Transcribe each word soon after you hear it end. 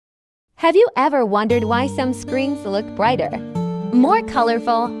Have you ever wondered why some screens look brighter, more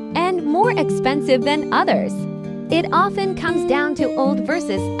colorful, and more expensive than others? It often comes down to OLED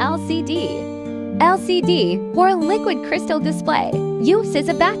versus LCD. LCD, or liquid crystal display, uses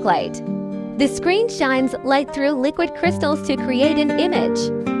a backlight. The screen shines light through liquid crystals to create an image.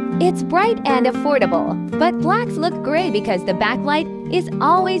 It's bright and affordable, but blacks look gray because the backlight is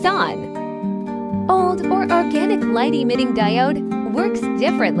always on. OLED, or organic light-emitting diode, works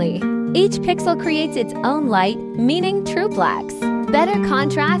differently. Each pixel creates its own light, meaning true blacks, better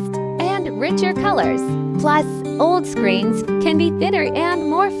contrast, and richer colors. Plus, OLED screens can be thinner and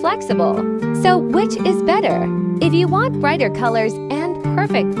more flexible. So which is better? If you want brighter colors and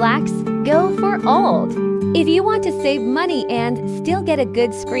perfect blacks, go for OLED. If you want to save money and still get a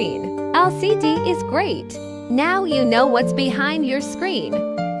good screen, LCD is great. Now you know what's behind your screen.